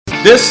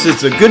This is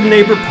the Good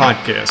Neighbor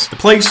Podcast, the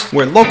place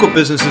where local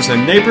businesses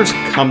and neighbors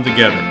come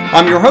together.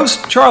 I'm your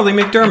host, Charlie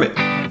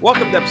McDermott.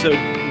 Welcome to episode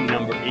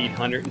number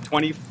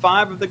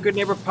 825 of the Good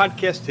Neighbor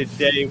Podcast.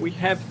 Today we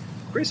have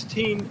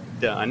Christine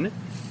Dunn,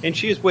 and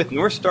she is with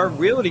Northstar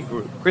Realty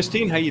Group.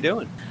 Christine, how you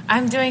doing?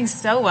 I'm doing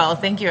so well.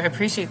 Thank you. I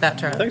appreciate that,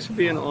 Charlie. Thanks for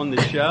being on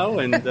the show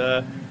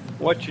and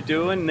what you're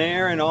doing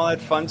there and all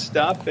that fun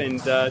stuff.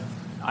 And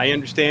I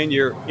understand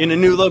you're in a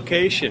new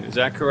location. Is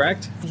that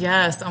correct?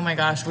 Yes. Oh my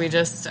gosh. We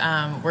just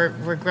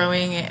we're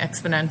growing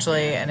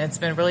exponentially, and it's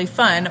been really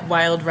fun.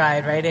 Wild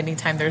ride, right?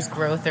 Anytime there's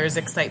growth, there's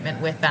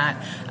excitement with that.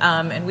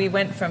 And we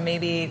went from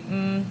maybe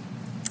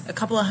a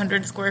couple of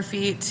hundred square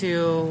feet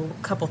to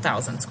a couple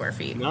thousand square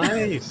feet.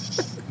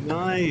 Nice.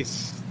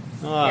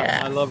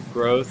 Yeah. I love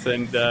growth,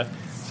 and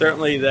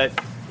certainly that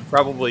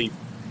probably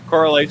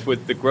correlates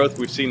with the growth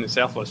we've seen in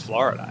Southwest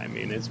Florida. I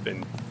mean, it's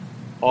been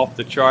off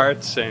the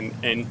charts,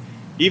 and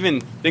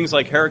even things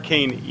like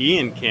Hurricane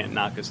Ian can't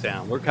knock us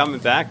down. We're coming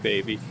back,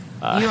 baby.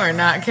 You are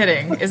not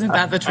kidding. Isn't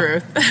that the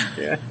truth?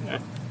 Yeah.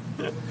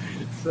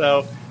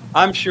 So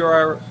I'm sure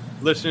our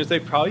listeners, they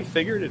probably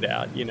figured it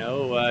out,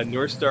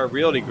 Northstar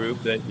Realty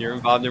Group, that you're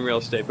involved in real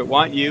estate. But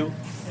why don't you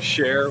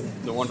share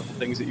the wonderful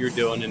things that you're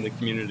doing in the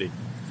community?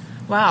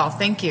 Wow,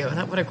 thank you.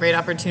 What a great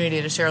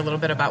opportunity to share a little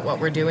bit about what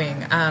we're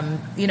doing.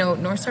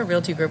 Northstar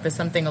Realty Group is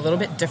something a little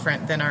bit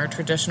different than our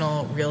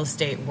traditional real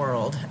estate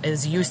world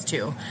is used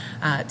to.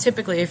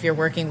 Typically, if you're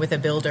working with a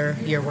builder,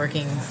 you're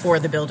working for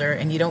the builder,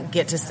 and you don't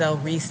get to sell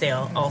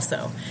resale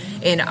also.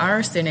 In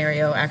our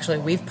scenario, actually,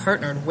 we've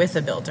partnered with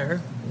a builder,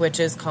 which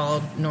is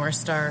called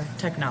Northstar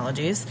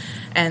Technologies,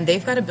 and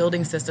they've got a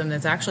building system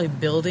that's actually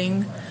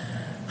building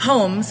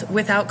homes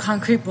without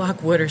concrete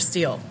block, wood, or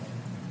steel.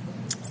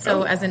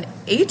 So as an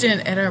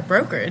agent at our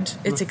brokerage,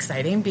 it's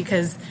exciting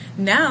because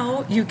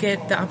now you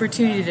get the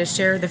opportunity to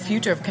share the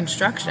future of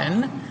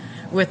construction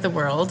with the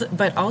world,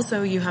 but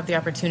also you have the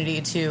opportunity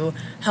to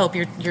help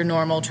your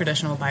normal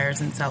traditional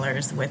buyers and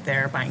sellers with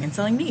their buying and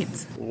selling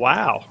needs.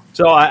 Wow.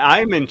 So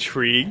I'm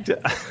intrigued.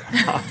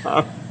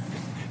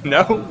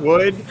 No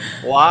wood,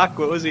 block,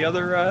 what was the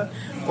other?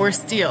 Or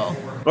steel.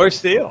 Or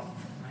steel.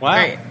 Wow.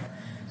 Right.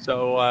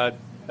 So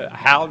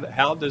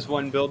how does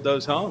one build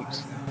those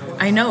homes?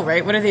 I know,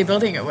 right? What are they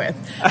building it with?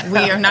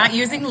 We are not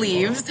using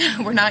leaves.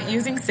 We're not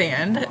using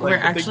sand. Like we're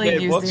actually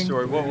using...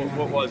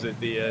 What was it?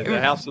 The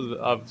house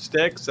of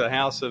sticks, a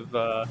house of...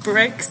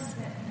 bricks,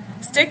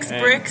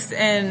 bricks,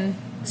 and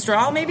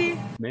straw, maybe?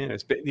 Man,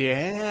 it's big.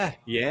 Yeah.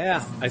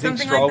 I think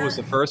Something straw like was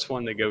the first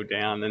one to go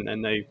down, and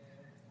then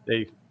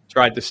they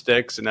tried the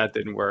sticks, and that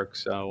didn't work.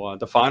 So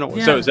the final one.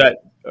 Yeah. So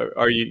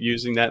are you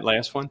using that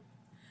last one?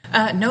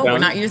 No, we're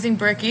not using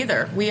brick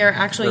either. We are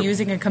actually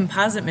using a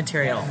composite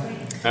material.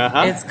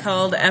 Uh-huh. It's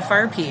called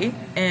FRP,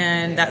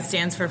 and that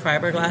stands for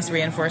fiberglass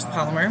reinforced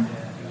polymer.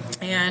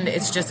 And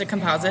it's just a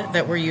composite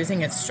that we're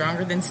using. It's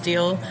stronger than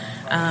steel.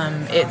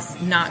 It's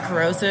not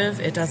corrosive.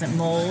 It doesn't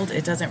mold.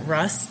 It doesn't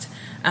rust.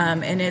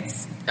 And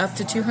it's up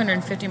to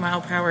 250 mile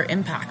per hour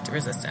impact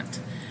resistant.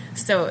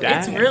 So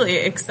It's really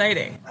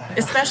exciting,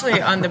 especially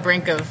on the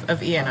brink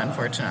of Ian,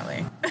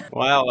 unfortunately.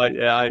 Wow.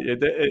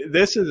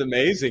 This is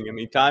amazing. I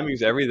mean,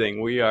 timing's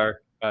everything. We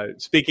are,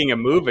 speaking of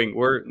moving,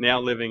 we're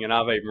now living in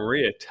Ave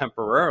Maria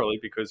temporarily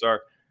because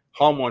our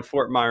home on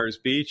Fort Myers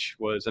Beach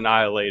was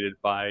annihilated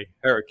by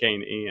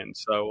Hurricane Ian.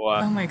 So,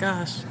 oh my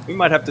gosh, we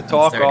might have to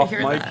talk off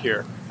mic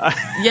here.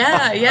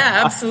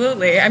 Yeah,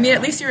 absolutely. I mean,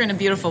 at least you're in a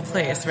beautiful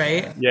place,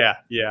 right?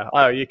 Yeah.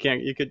 Oh, you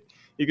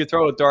could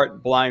throw a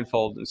dart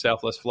blindfold in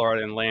Southwest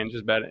Florida and land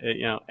just about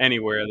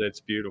anywhere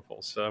that's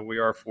beautiful. So we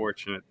are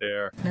fortunate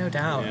there. No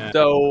doubt. Yeah.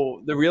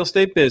 So the real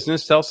estate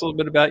business, tell us a little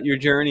bit about your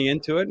journey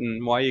into it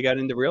and why you got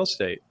into real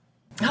estate.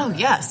 Oh,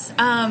 yes.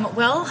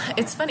 Well,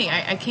 it's funny.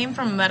 I came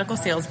from a medical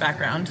sales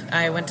background.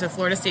 I went to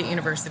Florida State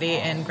University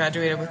and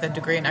graduated with a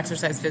degree in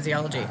exercise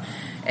physiology.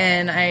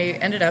 And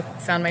I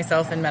found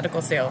myself in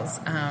medical sales.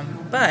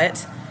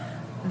 But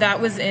that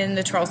was in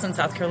the Charleston,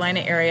 South Carolina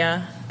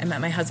area. I met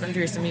my husband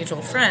through some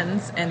mutual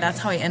friends, and that's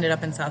how I ended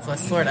up in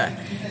Southwest Florida.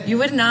 You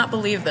would not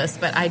believe this,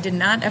 but I did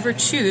not ever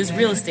choose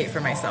real estate for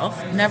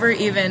myself. Never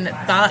even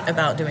thought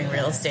about doing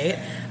real estate.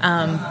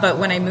 But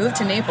when I moved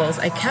to Naples,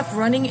 I kept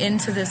running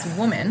into this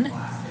woman.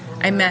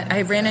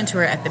 I ran into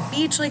her at the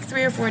beach like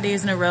 3 or 4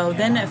 days in a row.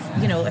 Then,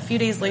 a few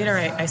days later,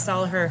 I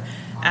saw her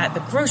at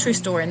the grocery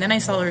store, and then I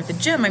saw her at the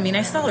gym. I mean,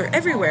 I saw her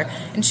everywhere,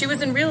 and she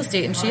was in real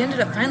estate, and she ended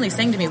up finally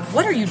saying to me,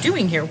 "What are you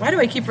doing here? Why do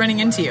I keep running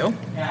into you?"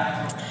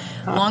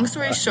 Long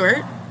story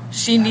short,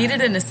 she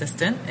needed an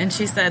assistant, and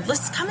she said,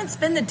 "Let's come and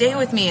spend the day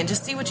with me and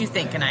just see what you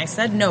think." And I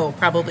said no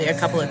probably a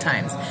couple of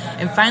times.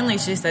 And finally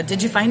she said,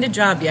 "Did you find a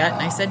job yet?"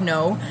 And I said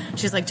no.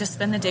 She's like, "Just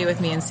spend the day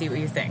with me and see what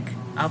you think.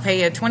 I'll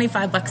pay you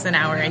 $25 an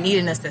hour. I need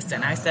an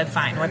assistant." I said,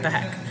 "Fine, what the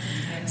heck."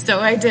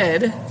 So I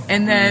did.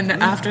 And then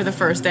after the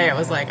first day, I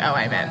was like, "Oh,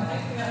 I'm in."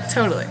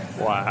 Totally.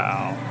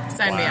 Wow.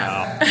 Sign me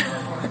up.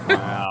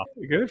 Wow.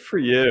 Good for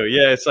you.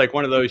 Yeah, it's like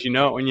one of those, you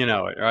know it when you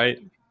know it, right?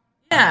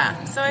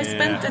 Yeah, so I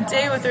spent the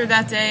day with her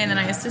that day, and then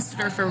I assisted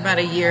her for about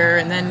a year,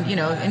 and then,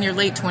 in your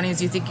late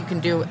 20s, you think you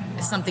can do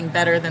something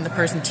better than the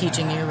person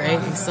teaching you,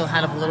 right? You still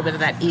had a little bit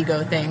of that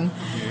ego thing.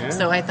 Yeah.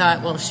 So I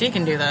thought, well, if she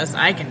can do this,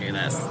 I can do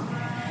this.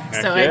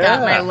 So I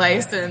got my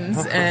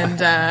license,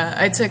 and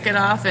I took it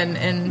off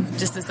and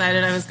just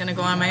decided I was going to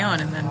go on my own,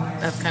 and then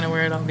that's kind of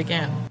where it all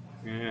began.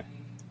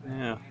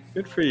 Yeah.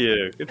 Good for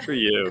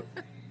you.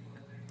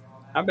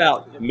 How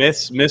about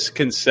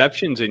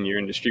misconceptions in your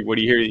industry? What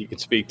do you hear that you can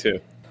speak to?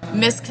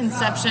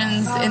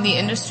 Misconceptions in the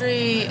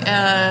industry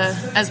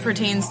as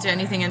pertains to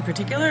anything in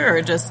particular,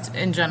 or just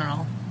in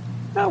general?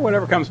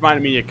 Whatever comes to mind.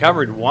 I mean, you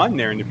covered one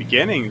there in the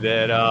beginning,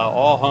 that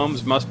all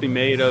homes must be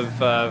made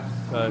of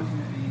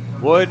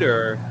wood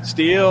or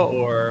steel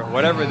or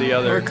whatever the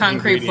other or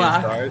concrete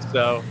block are.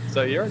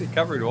 So you already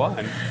covered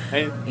one.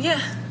 Hey. Yeah.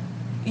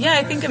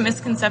 I think a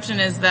misconception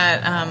is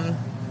that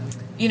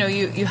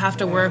you have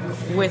to work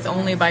with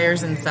only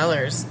buyers and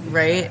sellers,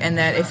 right? And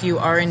that if you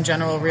are in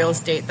general real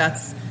estate,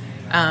 that's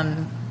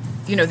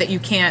that you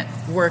can't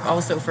work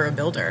also for a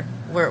builder.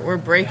 We're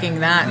breaking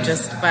that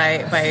just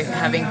by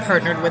having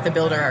partnered with a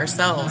builder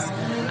ourselves,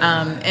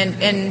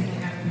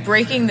 and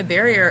breaking the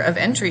barrier of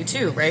entry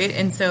too, right?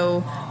 And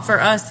so for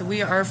us,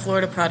 we are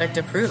Florida product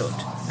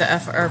approved,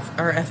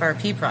 our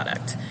FRP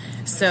product.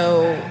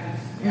 So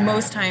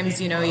most times,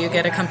 you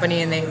get a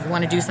company and they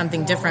want to do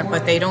something different,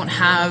 but they don't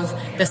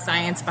have the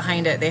science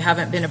behind it. They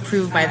haven't been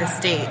approved by the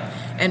state.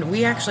 And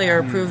we actually are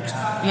approved,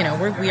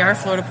 we are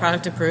Florida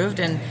product approved,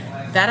 and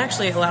that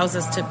actually allows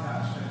us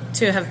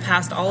to have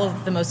passed all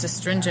of the most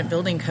stringent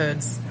building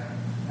codes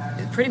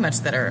pretty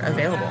much that are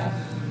available,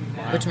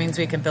 which means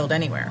we can build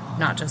anywhere,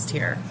 not just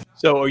here.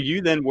 So are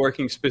you then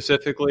working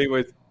specifically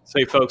with,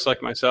 say, folks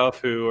like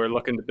myself who are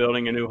looking to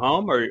building a new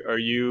home, or are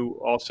you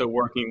also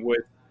working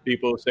with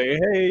people who say,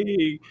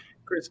 hey,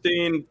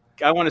 Christine,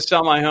 I want to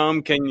sell my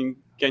home. Can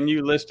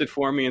you list it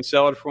for me and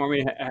sell it for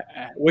me?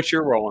 What's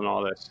your role in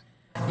all this?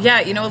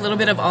 Yeah, a little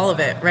bit of all of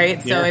it,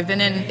 right? So I've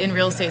been in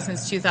real estate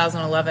since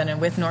 2011,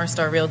 and with North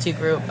Star Realty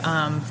Group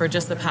for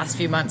just the past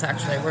few months,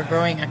 actually. We're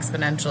growing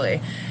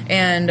exponentially.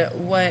 And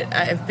what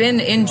I've been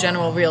in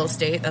general real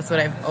estate, that's what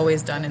I've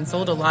always done, and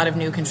sold a lot of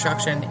new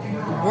construction,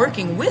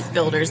 working with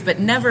builders, but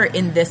never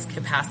in this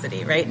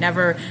capacity, right?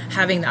 Never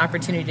having the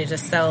opportunity to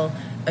sell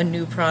a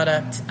new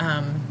product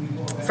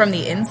from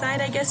the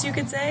inside, I guess you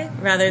could say,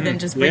 rather than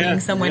just bringing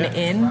someone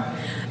in,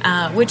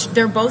 which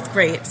they're both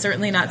great,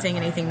 certainly not saying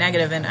anything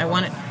negative. And I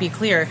want to be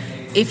clear,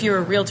 if you're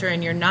a realtor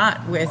and you're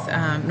not with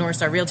North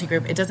Star Realty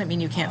Group, it doesn't mean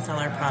you can't sell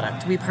our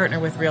product. We partner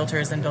with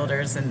realtors and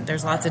builders, and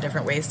there's lots of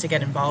different ways to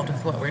get involved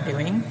with what we're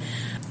doing.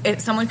 If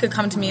someone could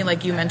come to me,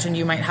 like you mentioned,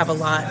 you might have a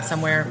lot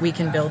somewhere, we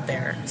can build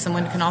there.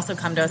 Someone can also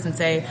come to us and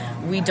say,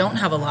 we don't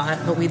have a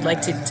lot, but we'd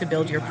like to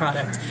build your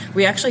product.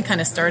 We actually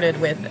kind of started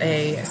with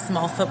a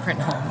small footprint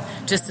home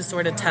just to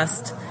sort of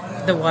test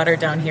the water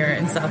down here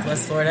in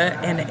Southwest Florida,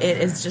 and it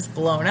is just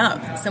blown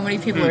up. So many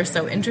people are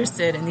so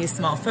interested in these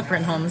small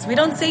footprint homes. We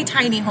don't say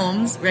tiny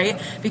homes,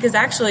 right? Because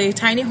actually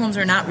tiny homes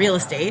are not real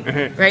estate,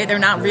 right? They're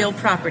not real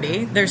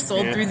property. They're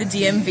sold through the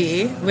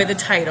DMV with a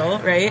title,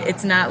 right?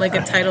 It's not like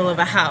a title of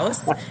a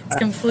house. It's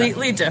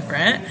completely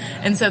different.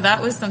 And so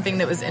that was something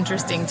that was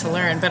interesting to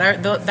learn.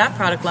 But that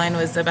product line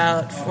was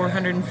about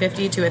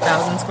 450 to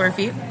 1,000 square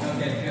feet.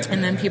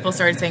 And then people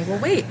started saying, well,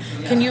 wait,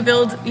 can you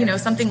build,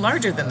 something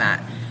larger than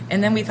that?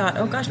 And then we thought,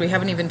 oh gosh, we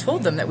haven't even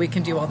told them that we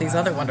can do all these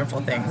other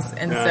wonderful things.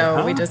 And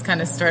so we just kind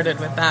of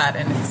started with that,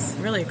 and it's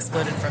really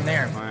exploded from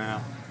there.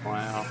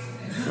 Wow.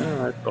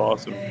 Oh, that's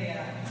awesome.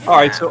 All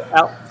right, so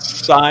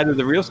outside of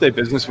the real estate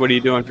business, what are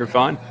you doing for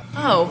fun?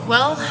 Oh,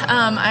 well,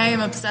 I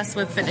am obsessed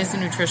with fitness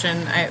and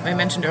nutrition. I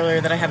mentioned earlier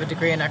that I have a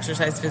degree in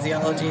exercise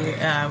physiology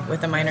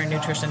with a minor in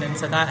nutrition, and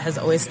so that has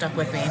always stuck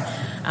with me.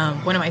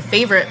 One of my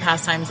favorite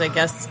pastimes, I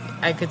guess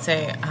I could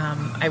say,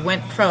 I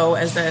went pro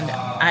as an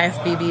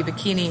IFBB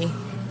bikini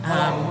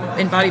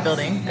in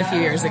bodybuilding a few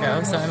years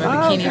ago, so I'm a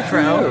bikini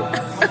pro.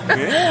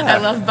 I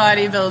love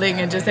bodybuilding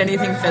and just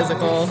anything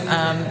physical.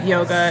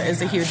 Yoga is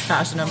a huge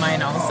passion of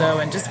mine also,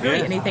 and just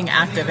really anything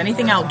active,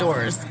 anything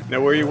outdoors. Now,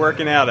 where are you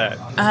working out at?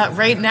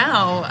 Right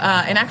now,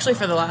 and actually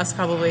for the last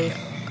probably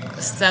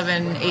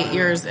 7-8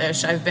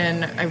 years-ish,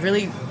 I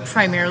really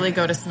primarily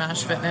go to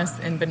Smash Fitness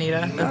in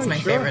Bonita. That's my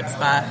favorite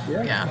spot.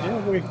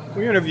 Yeah.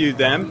 We interviewed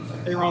them.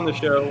 They were on the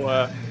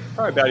show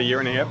probably about a year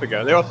and a half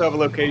ago. They also have a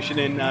location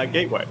in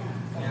Gateway.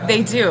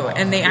 They do,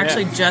 and they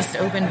actually just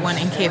opened one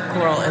in Cape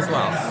Coral as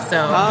well.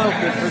 So,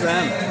 good for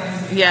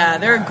them. Yeah,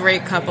 they're a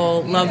great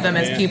couple. Love them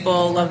as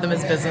people, love them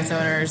as business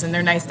owners, and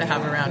they're nice to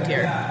have around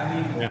here.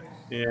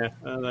 Yeah.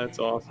 Oh, that's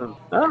awesome.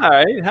 All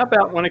right. How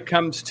about when it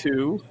comes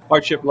to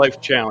hardship life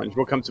challenge?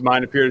 What comes to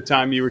mind? A period of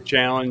time you were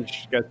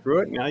challenged, got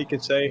through it. Now you can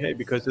say, hey,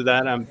 because of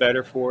that, I'm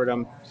better for it.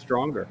 I'm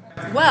stronger.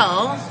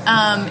 Well,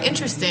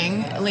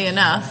 interestingly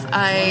enough,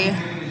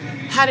 I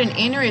had an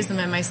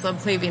aneurysm in my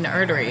subclavian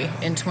artery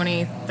in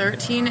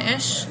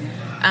 2013-ish.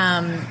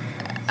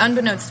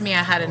 unbeknownst to me,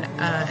 I had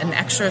an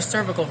extra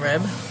cervical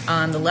rib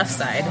on the left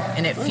side,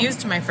 and it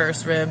fused to my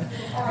first rib.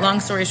 Long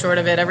story short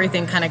of it,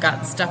 everything kind of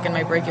got stuck in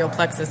my brachial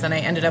plexus, and I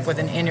ended up with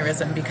an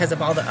aneurysm because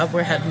of all the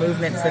upward head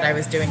movements that I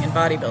was doing in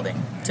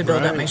bodybuilding to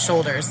build up my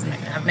shoulders and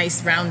have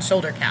nice round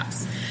shoulder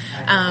caps.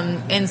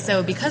 And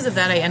so because of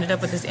that, I ended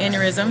up with this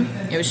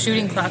aneurysm. It was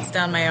shooting clots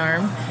down my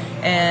arm,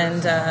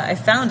 and I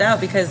found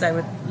out because I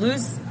would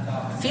lose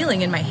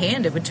feeling in my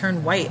hand, it would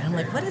turn white. I'm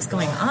like, what is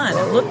going on?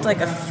 It looked like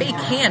a fake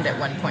hand at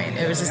one point.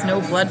 It was just no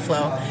blood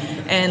flow.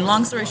 And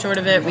long story short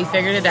of it, we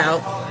figured it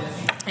out.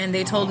 And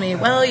they told me,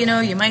 well, you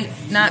might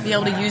not be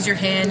able to use your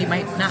hand. You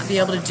might not be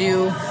able to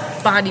do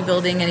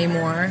bodybuilding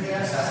anymore.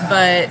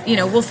 But,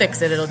 we'll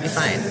fix it. It'll be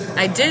fine.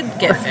 I did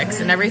get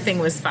fixed and everything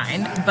was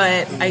fine.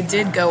 But I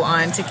did go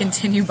on to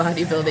continue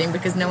bodybuilding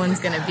because no one's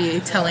going to be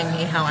telling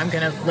me how I'm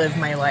going to live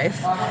my life.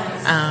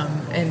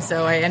 And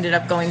so I ended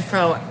up going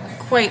pro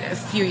quite a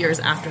few years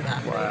after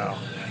that. Wow.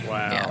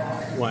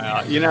 Yeah.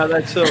 Wow.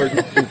 That's so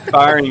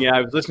inspiring.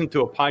 I was listening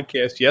to a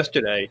podcast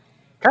yesterday,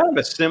 kind of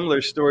a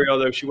similar story,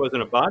 although she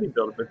wasn't a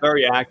bodybuilder, but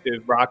very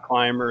active rock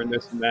climber and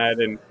this and that,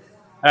 and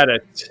had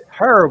a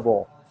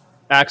terrible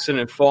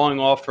accident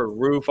falling off her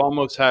roof,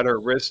 almost had her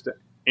wrist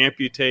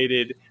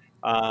amputated.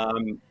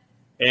 But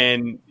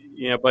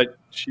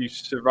she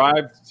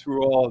survived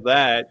through all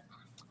that.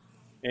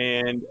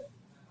 And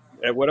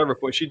at whatever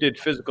point, she did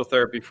physical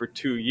therapy for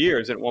 2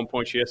 years. And at one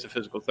point, she asked a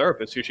physical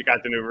therapist, who she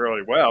got to know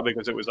really well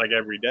because it was like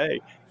every day,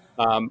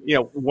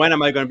 when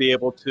am I going to be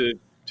able to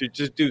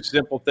just do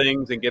simple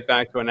things and get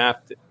back to an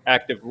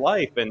active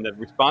life? And the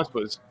response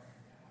was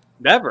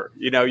never.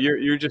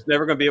 You're just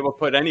never going to be able to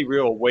put any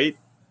real weight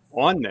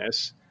on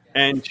this.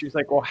 And she's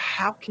like, well,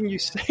 how can you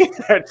say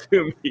that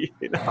to me?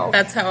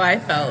 That's how I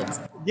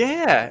felt.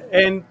 Yeah.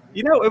 And,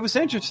 it was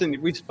interesting. The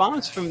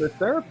response from the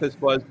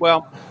therapist was,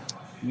 well,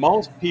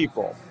 most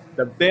people,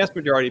 the vast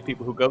majority of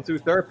people who go through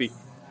therapy,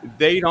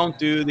 they don't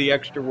do the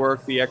extra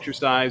work, the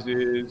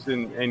exercises,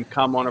 and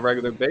come on a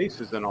regular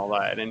basis and all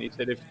that. And he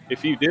said,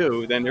 if you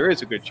do, then there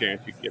is a good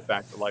chance you can get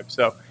back to life.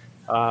 So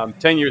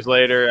 10 years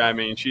later, I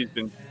mean, she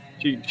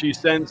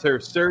sends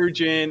her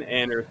surgeon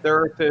and her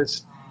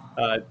therapist.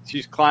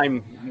 She's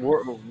climbed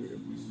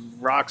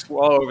rocks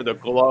all over the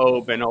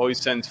globe and always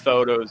sends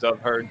photos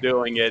of her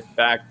doing it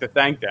back to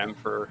thank them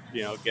for,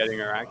 getting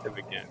her active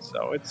again.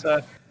 So it's,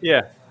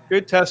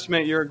 good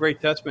testament. You're a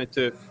great testament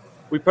to,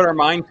 we put our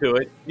mind to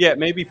it. Yeah, it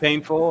may be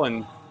painful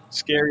and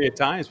scary at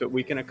times, but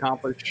we can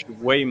accomplish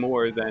way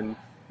more than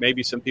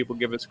maybe some people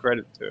give us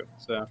credit to.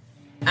 So,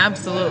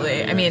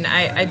 absolutely. I mean,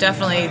 I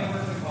definitely,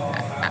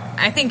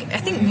 I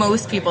think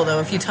most people, though,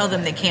 if you tell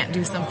them they can't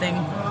do something,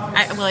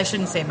 I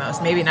shouldn't say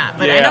most, maybe not,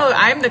 but I know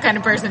I'm the kind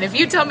of person, if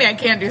you tell me I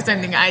can't do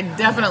something, I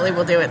definitely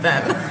will do it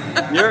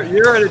then.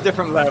 You're at a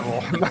different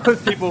level.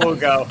 Most people will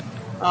go,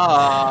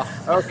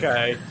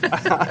 okay.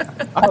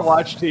 I'll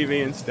watch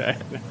TV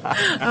instead.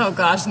 Oh,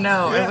 gosh,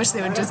 no. I wish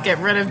they would just get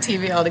rid of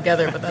TV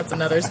altogether, but that's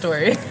another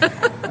story.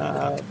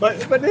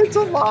 But it's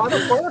a lot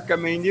of work. I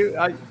mean,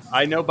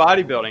 I know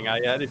bodybuilding.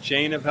 I had a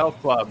chain of health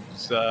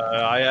clubs.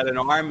 I had an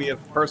army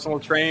of personal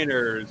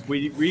trainers.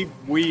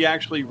 We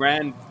actually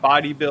ran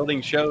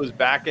bodybuilding shows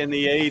back in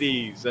the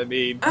 80s. I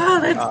mean,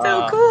 that's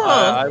so cool.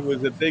 I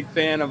was a big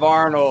fan of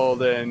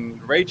Arnold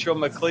and Rachel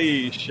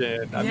McLeish,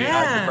 and I mean,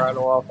 I could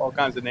rattle off all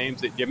kinds of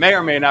names that you may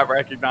or may not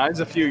recognize.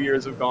 A few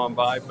years have gone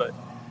by, but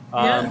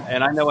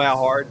and I know how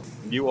hard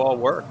you all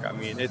work. I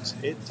mean, it's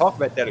talk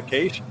about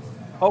dedication.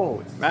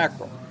 Holy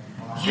mackerel.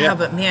 Yeah,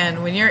 but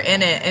man, when you're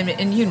in it, and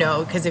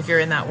because if you're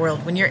in that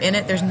world, when you're in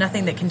it, there's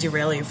nothing that can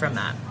derail you from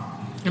that.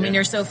 I mean,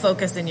 you're so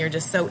focused and you're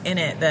just so in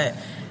it that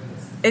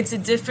it's a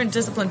different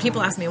discipline.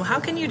 People ask me, well, how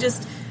can you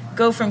just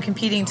go from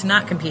competing to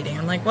not competing?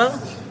 I'm like,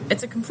 well,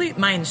 it's a complete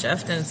mind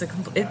shift, and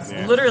it's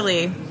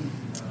literally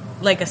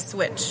like a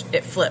switch.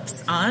 It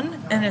flips on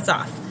and it's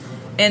off.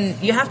 And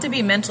you have to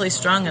be mentally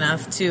strong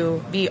enough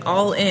to be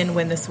all in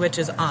when the switch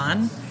is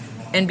on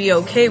and be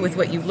okay with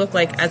what you look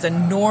like as a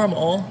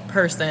normal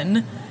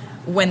person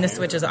when the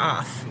switch is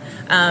off.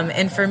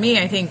 And for me,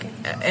 I think,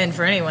 and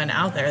for anyone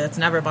out there that's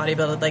never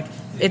bodybuilded, like,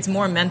 it's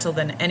more mental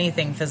than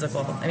anything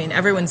physical. I mean,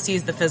 everyone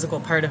sees the physical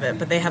part of it,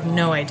 but they have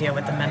no idea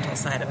what the mental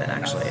side of it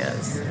actually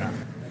is.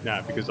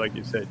 Yeah, because like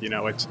you said,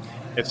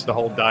 it's the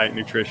whole diet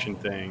nutrition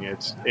thing.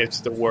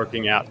 It's the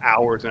working out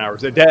hours and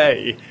hours a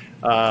day.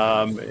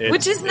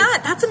 Which is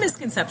not, that's a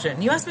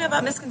misconception. You asked me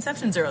about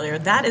misconceptions earlier.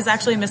 That is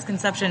actually a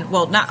misconception.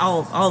 Well, not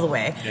all the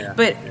way,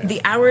 but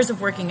the hours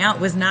of working out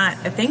was not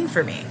a thing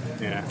for me.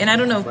 Yeah. And I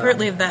don't know,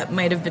 partly if that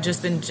might have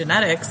just been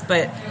genetics,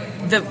 but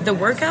the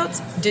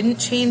workouts didn't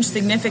change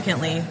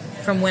significantly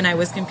from when I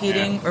was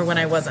competing or when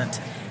I wasn't.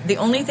 The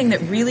only thing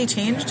that really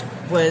changed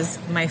was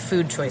my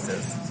food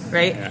choices,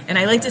 right? Yeah. And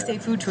I like to say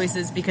food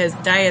choices because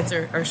diets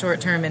are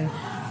short-term, and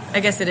I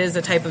guess it is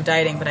a type of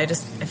dieting, but I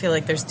feel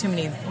like there's too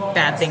many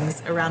bad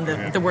things around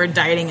the word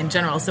dieting in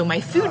general. So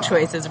my food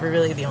choices were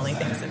really the only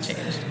things that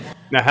changed.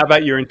 Now, how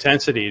about your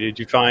intensity? Did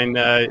you find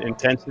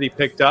intensity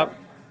picked up?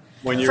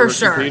 when you for were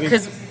sure, competing?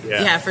 because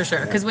for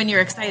sure. Because when you're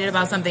excited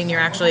about something, you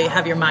actually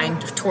have your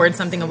mind towards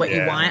something of what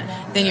you want.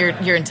 Then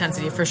your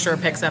intensity for sure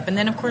picks up, and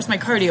then of course my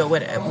cardio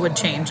would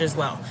change as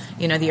well.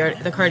 You know,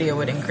 the cardio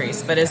would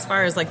increase. But as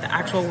far as like the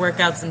actual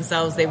workouts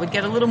themselves, they would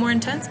get a little more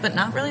intense, but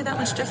not really that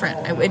much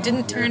different. It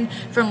didn't turn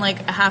from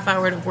like a half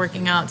hour of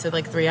working out to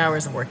like 3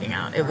 hours of working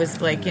out. It was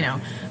like, you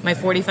know, my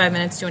 45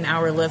 minutes to an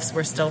hour lifts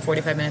were still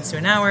 45 minutes to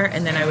an hour,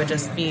 and then I would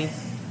just be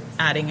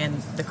adding in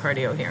the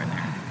cardio here and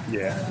there.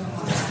 Yeah.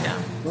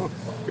 Oh,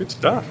 good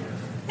stuff.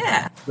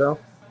 Yeah. So,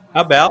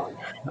 how about,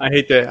 I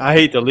hate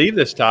to leave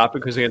this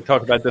topic because we're going to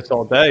talk about this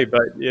all day,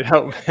 but, you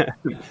know,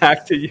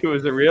 back to you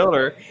as a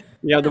realtor,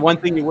 you know, the one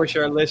thing you wish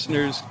our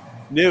listeners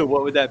knew,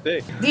 what would that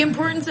be? The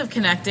importance of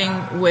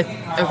connecting with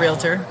a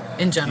realtor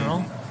in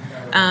general.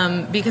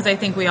 Because I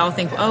think we all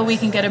think, oh, we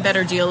can get a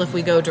better deal if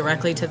we go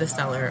directly to the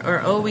seller,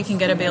 or, oh, we can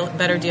get a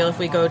better deal if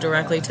we go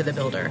directly to the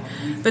builder.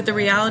 But the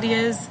reality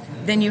is,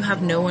 then you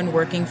have no one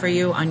working for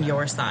you on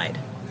your side.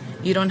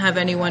 You don't have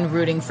anyone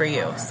rooting for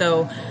you.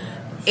 So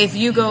if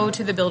you go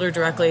to the builder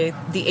directly,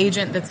 the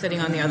agent that's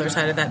sitting on the other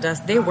side of that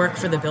desk, they work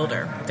for the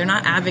builder. They're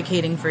not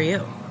advocating for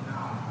you.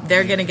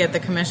 They're going to get the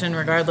commission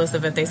regardless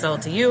of if they sell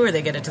it to you or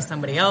they get it to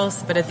somebody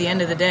else. But at the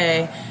end of the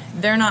day,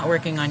 they're not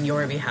working on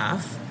your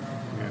behalf.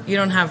 You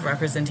don't have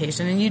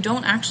representation, and you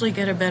don't actually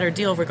get a better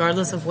deal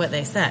regardless of what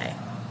they say.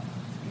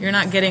 You're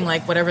not getting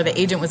like whatever the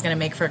agent was going to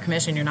make for a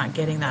commission, you're not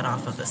getting that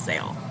off of the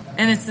sale.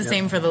 And it's the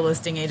same for the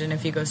listing agent.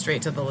 If you go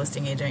straight to the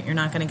listing agent, you're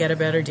not going to get a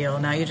better deal.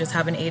 Now you just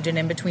have an agent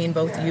in between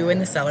both you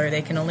and the seller.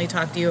 They can only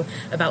talk to you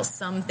about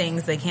some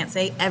things. They can't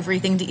say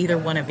everything to either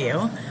one of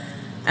you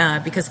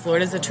because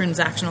Florida's a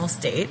transactional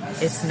state.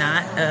 It's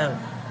not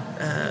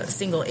a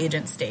single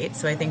agent state.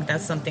 So I think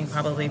that's something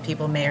probably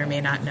people may or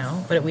may not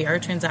know. But we are a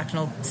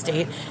transactional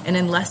state. And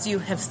unless you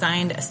have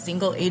signed a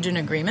single agent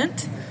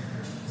agreement,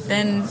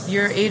 then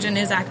your agent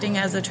is acting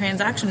as a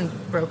transaction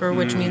broker,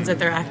 which means that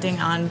they're acting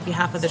on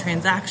behalf of the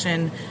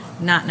transaction,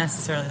 not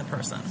necessarily the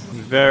person.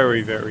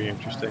 Very, very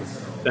interesting.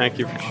 Thank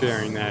you for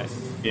sharing that.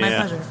 My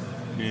pleasure.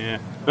 Yeah.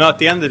 Well, at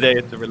the end of the day,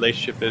 it's a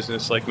relationship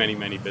business like many,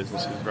 many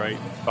businesses, right?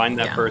 Find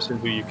that person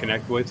who you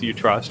connect with, you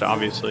trust,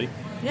 obviously.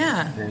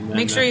 Yeah.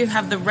 Make sure you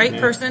have the right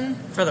person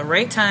for the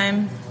right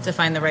time to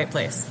find the right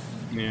place.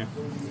 Yeah.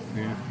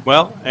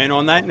 Well, and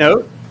on that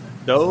note,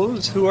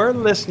 those who are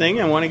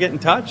listening and want to get in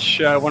touch,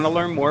 want to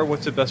learn more,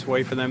 what's the best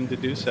way for them to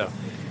do so?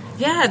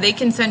 Yeah, they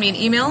can send me an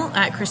email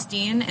at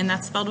Christine, and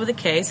that's spelled with a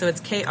K, so it's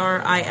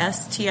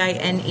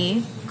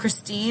Kristine,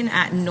 Christine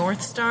at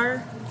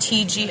Northstar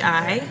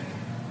TGI.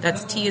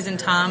 That's T as in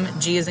Tom,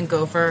 G as in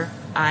Gopher,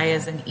 I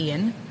as in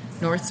Ian.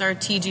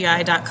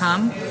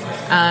 NorthstarTGI.com.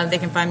 They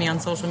can find me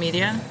on social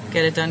media.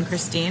 Get it done,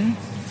 Christine.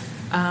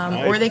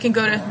 Nice. Or they can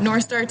go to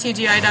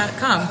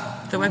NorthstarTGI.com,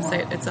 the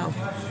website itself.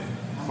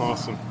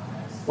 Awesome.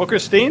 Well,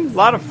 Christine, a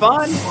lot of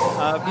fun,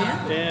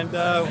 and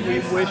we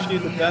wish you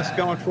the best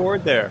going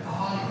forward there.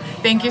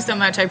 Thank you so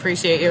much. I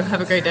appreciate you. Have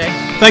a great day.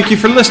 Thank you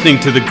for listening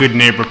to the Good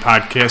Neighbor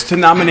Podcast. To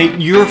nominate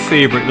your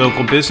favorite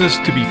local business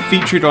to be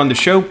featured on the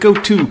show, go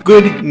to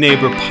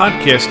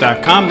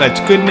goodneighborpodcast.com. That's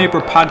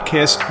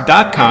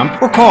goodneighborpodcast.com,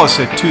 or call us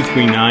at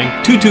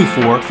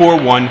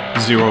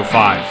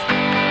 239-224-4105.